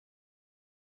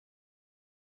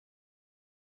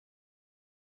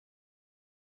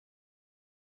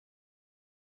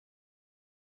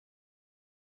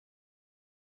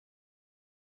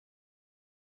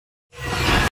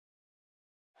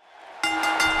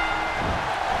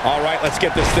All right, let's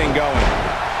get this thing going.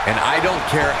 And I don't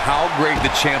care how great the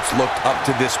champs looked up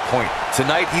to this point.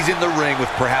 Tonight, he's in the ring with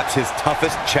perhaps his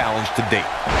toughest challenge to date.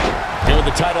 And with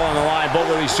the title on the line, both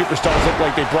of these superstars look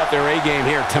like they brought their A-game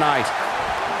here tonight.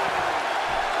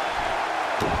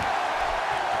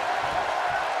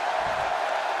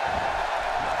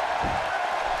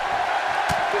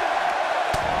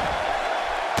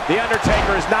 The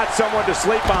Undertaker is not someone to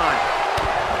sleep on.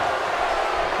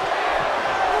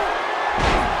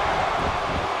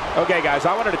 Okay, guys,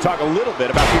 I wanted to talk a little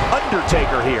bit about the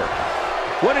Undertaker here.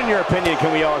 What, in your opinion,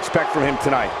 can we all expect from him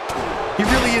tonight? He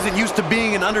really isn't used to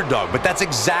being an underdog, but that's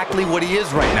exactly what he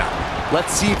is right now.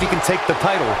 Let's see if he can take the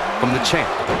title from the champ.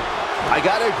 I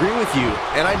gotta agree with you,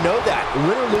 and I know that.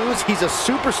 Win or lose, he's a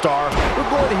superstar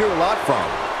we're going to hear a lot from.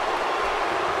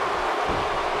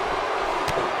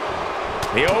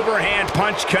 The overhand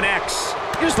punch connects.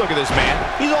 Just look at this man.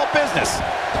 He's all business.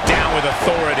 Down with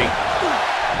authority.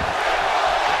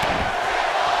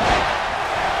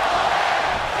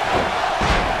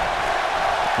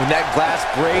 When that glass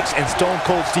breaks and Stone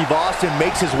Cold Steve Austin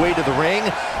makes his way to the ring,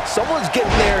 someone's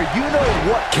getting there, you know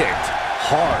what, kicked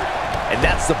hard. And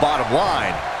that's the bottom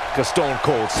line, because Stone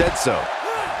Cold said so.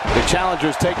 The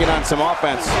challenger's taking on some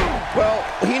offense. Well,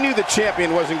 he knew the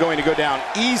champion wasn't going to go down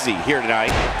easy here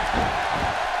tonight.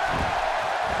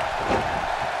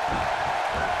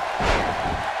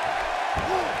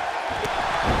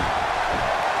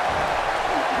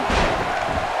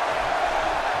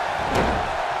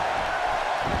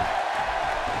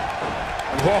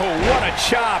 Whoa, what a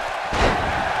chop.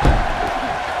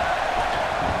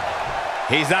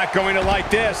 He's not going to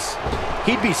like this.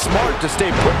 He'd be smart to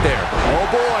stay put there. Oh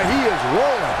boy, he is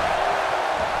rolling.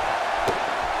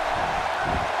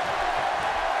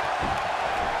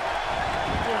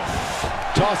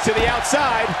 Toss to the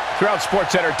outside. Throughout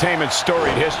sports entertainment's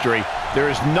storied history, there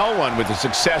is no one with the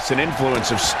success and influence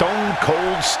of Stone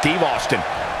Cold Steve Austin.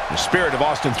 The spirit of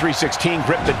Austin 316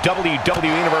 gripped the WWE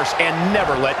Universe and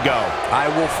never let go. I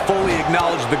will fully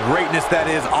acknowledge the greatness that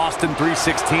is Austin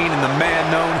 316 and the man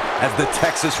known as the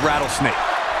Texas Rattlesnake.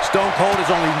 Stone Cold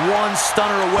is only one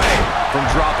stunner away from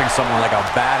dropping someone like a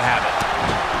bad habit.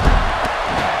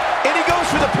 And he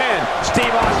goes for the pin.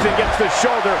 Steve Austin gets the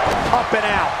shoulder up and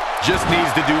out. Just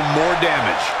needs to do more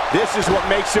damage. This is what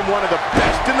makes him one of the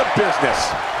best in the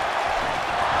business.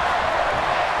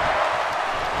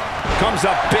 Comes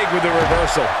up big with the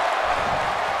reversal.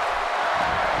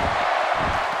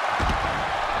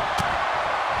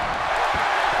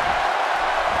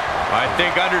 I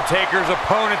think Undertaker's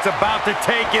opponent's about to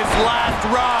take his last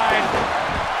ride.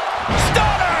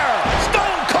 Stunner!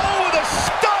 Stone Cold with a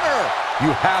stunner!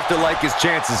 You have to like his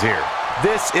chances here.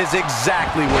 This is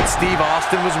exactly what Steve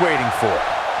Austin was waiting for.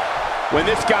 When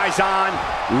this guy's on,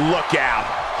 look out.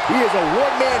 He is a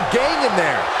one-man gang in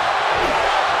there.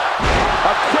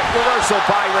 A quick reversal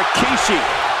by Rikishi.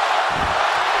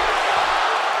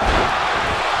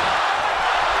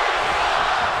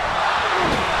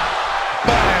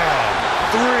 Bam!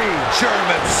 3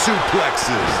 German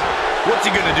suplexes. What's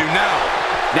he gonna do now?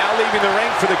 Now leaving the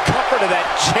ring for the comfort of that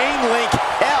chain link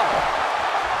hell.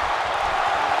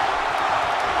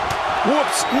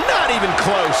 Whoops, not even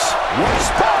close.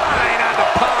 Spine on the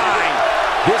pine.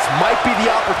 This might be the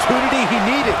opportunity he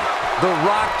needed. The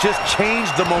Rock just changed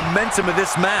the momentum of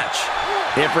this match.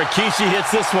 If Rikishi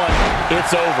hits this one, it's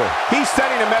over. He's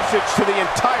sending a message to the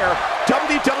entire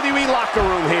WWE locker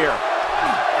room here.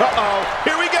 Uh-oh,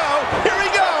 here we go, here we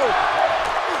go!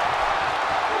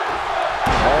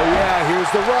 Oh yeah, here's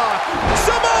The Rock.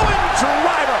 Samoan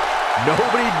driver!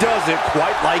 Nobody does it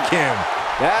quite like him.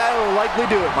 That'll likely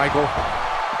do it, Michael.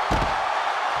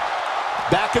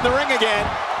 Back in the ring again.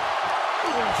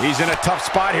 He's in a tough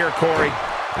spot here, Corey.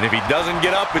 And if he doesn't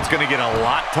get up, it's going to get a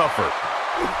lot tougher.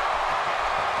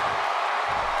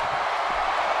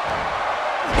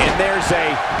 And there's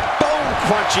a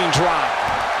bone-crunching drop.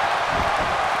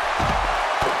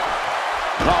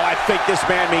 Oh, I think this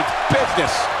man means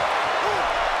business.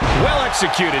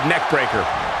 Well-executed neckbreaker.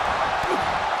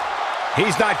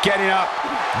 He's not getting up.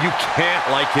 You can't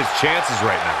like his chances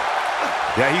right now.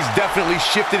 Yeah, he's definitely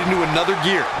shifted into another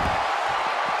gear.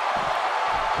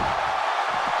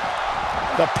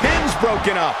 The pin's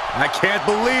broken up. I can't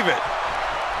believe it.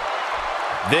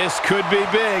 This could be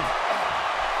big.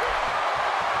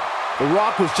 The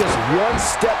Rock was just one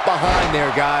step behind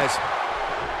there, guys.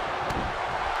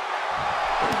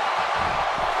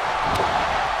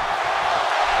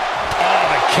 Oh,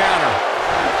 the counter.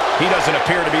 He doesn't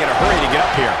appear to be in a hurry to get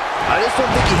up here. I just don't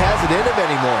think he has it in him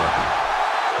anymore.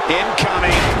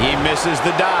 Incoming. He misses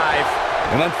the dive.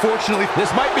 And unfortunately, This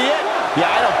might be it. Yeah,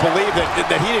 I don't believe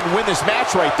that he didn't win this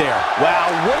match right there.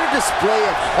 Wow, what a display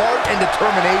of heart and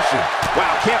determination.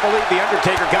 Wow, can't believe the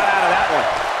Undertaker got out of that one.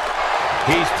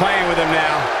 He's playing with him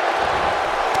now.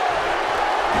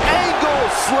 Angle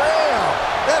slam.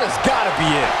 That has got to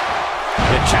be it.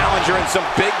 The challenger in some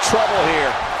big trouble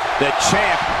here. The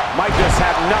champ might just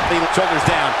have nothing. Shoulders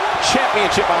down.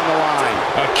 Championship on the line.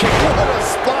 A kick. What a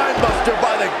spine buster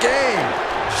by the Game.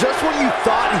 Just when you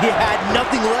thought he had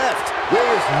nothing left. There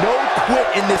is no quit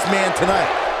in this man tonight.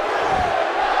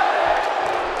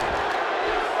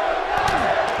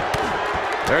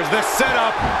 There's the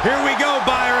setup. Here we go,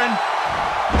 Byron.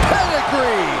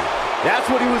 Pedigree. That's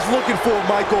what he was looking for,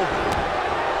 Michael.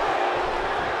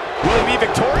 Will he be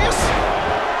victorious?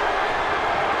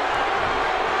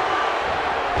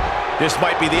 This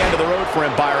might be the end of the road for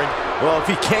him, Byron. Well, if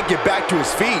he can't get back to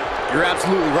his feet, you're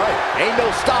absolutely right. Ain't no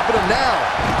stopping him now.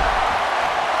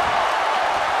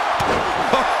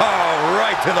 Oh,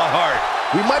 right to the heart.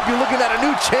 We might be looking at a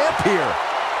new champ here.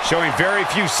 Showing very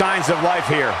few signs of life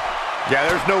here. Yeah,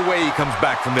 there's no way he comes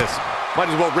back from this.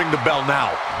 Might as well ring the bell now.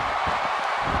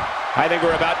 I think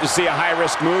we're about to see a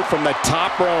high-risk move from the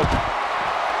top rope.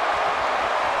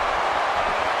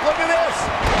 Look at this.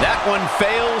 That one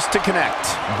fails to connect.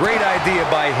 Great idea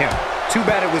by him. Too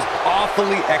bad it was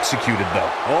awfully executed, though.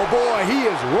 Oh, boy, he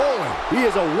is rolling. He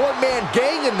is a one-man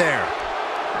gang in there.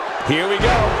 Here we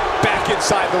go. Back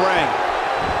inside the ring.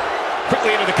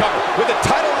 Quickly into the cover with the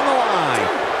title on the line.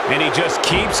 And he just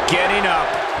keeps getting up.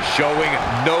 Showing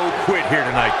no quit here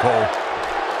tonight, Cole.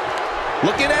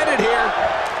 Looking at it here.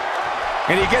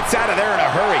 And he gets out of there in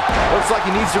a hurry. Looks like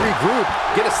he needs to regroup,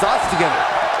 get his thoughts together.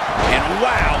 And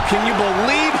wow, can you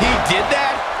believe he did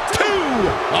that? 2!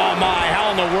 Oh my,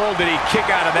 how in the world did he kick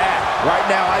out of that? Right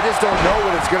now, I just don't know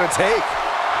what it's going to take.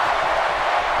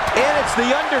 And it's the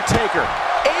Undertaker,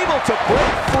 able to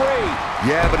break free.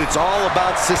 Yeah, but it's all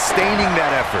about sustaining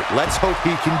that effort. Let's hope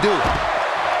he can do it.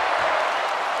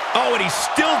 Oh, and he's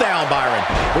still down, Byron.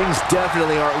 Things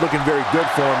definitely aren't looking very good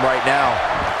for him right now.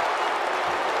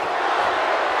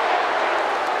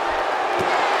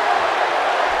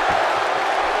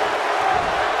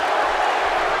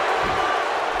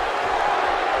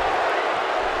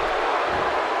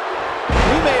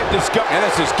 And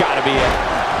this has got to be it.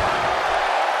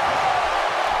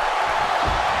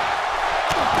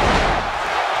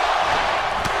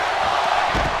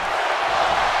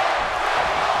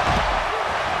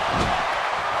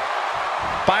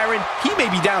 Byron, he may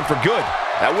be down for good.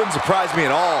 That wouldn't surprise me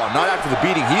at all, not after the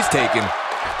beating he's taken.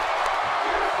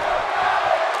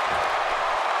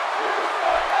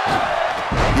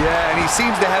 Yeah, and he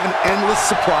seems to have an endless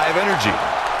supply of energy.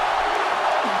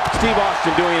 Steve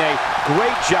Austin doing a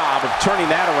great job of turning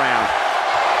that around.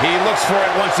 He looks for it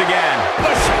once again.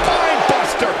 The spine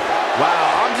buster.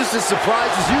 Wow, I'm just as surprised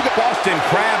as you got. Austin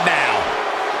Crab now.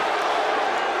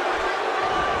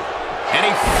 And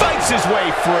he fights his way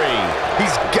free.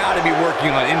 He's got to be working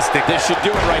on instinct. This should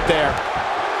do it right there.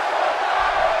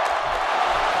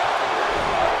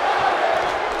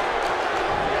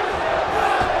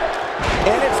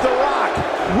 And it's The Rock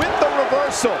with the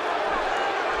reversal.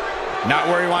 Not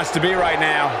where he wants to be right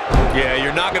now. Yeah,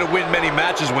 you're not going to win many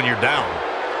matches when you're down.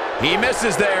 He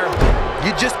misses there.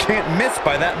 You just can't miss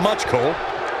by that much, Cole.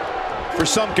 For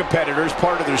some competitors,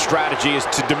 part of their strategy is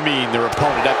to demean their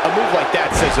opponent. A move like that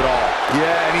says it all.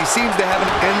 Yeah, and he seems to have an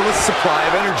endless supply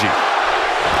of energy.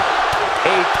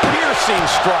 A piercing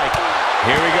strike.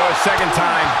 Here we go a second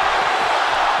time.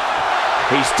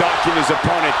 He's stalking his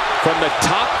opponent from the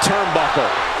top turnbuckle.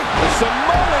 The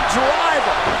Samoan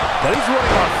driver. But he's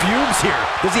running on fumes here.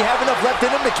 Does he have enough left in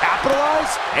him to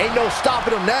capitalize? Ain't no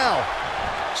stopping him now.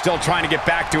 Still trying to get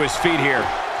back to his feet here.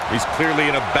 He's clearly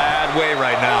in a bad way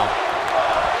right now.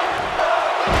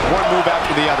 One move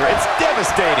after the other. It's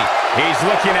devastating. He's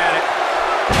looking at it.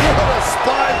 What a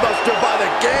spine buster by the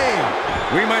Game.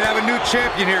 We might have a new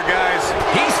champion here, guys.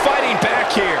 He's fighting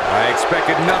back here. I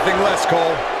expected nothing less,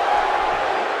 Cole.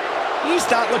 He's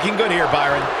not looking good here,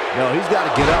 Byron. No, he's got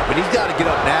to get up, and he's got to get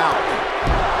up now.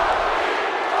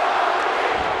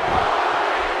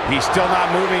 He's still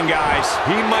not moving, guys.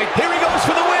 He might... Here he goes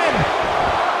for the win.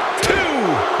 2.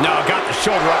 No, got the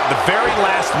shoulder up at the very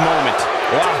last moment.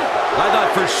 Wow, I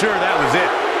thought for sure that was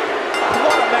it.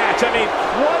 What a match. I mean,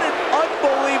 what an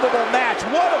unbelievable match.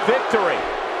 What a victory.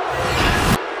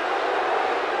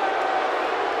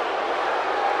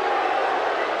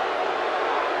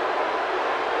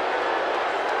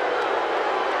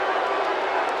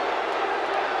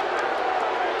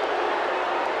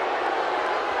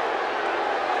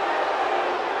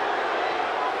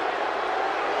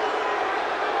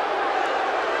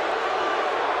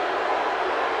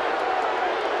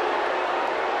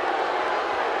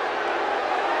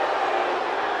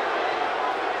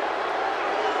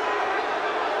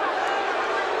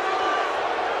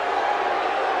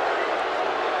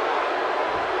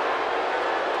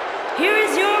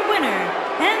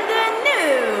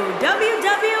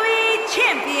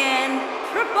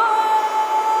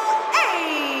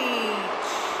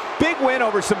 win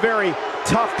over some very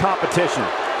tough competition.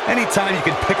 Anytime you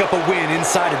can pick up a win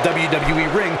inside a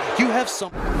WWE ring, you have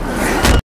some...